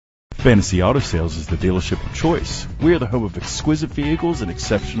Fantasy Auto Sales is the dealership of choice. We are the home of exquisite vehicles and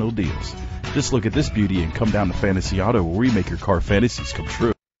exceptional deals. Just look at this beauty and come down to Fantasy Auto where we make your car fantasies come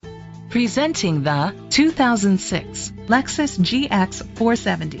true. Presenting the 2006 Lexus GX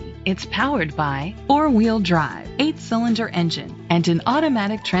 470. It's powered by 4-wheel drive, 8-cylinder engine, and an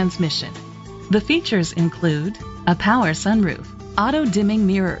automatic transmission. The features include a power sunroof, auto-dimming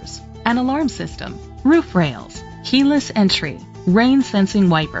mirrors, an alarm system, roof rails, keyless entry, rain-sensing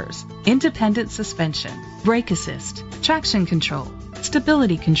wipers, independent suspension, brake assist, traction control,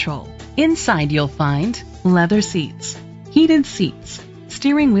 stability control. Inside you'll find leather seats, heated seats,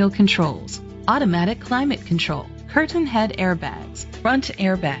 steering wheel controls, automatic climate control, curtain head airbags, front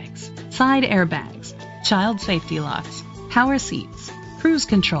airbags, side airbags, child safety locks, power seats, cruise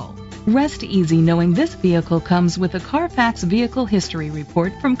control. Rest easy knowing this vehicle comes with a Carfax Vehicle History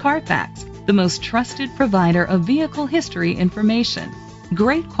Report from Carfax, the most trusted provider of vehicle history information.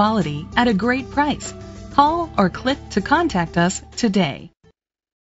 Great quality at a great price. Call or click to contact us today.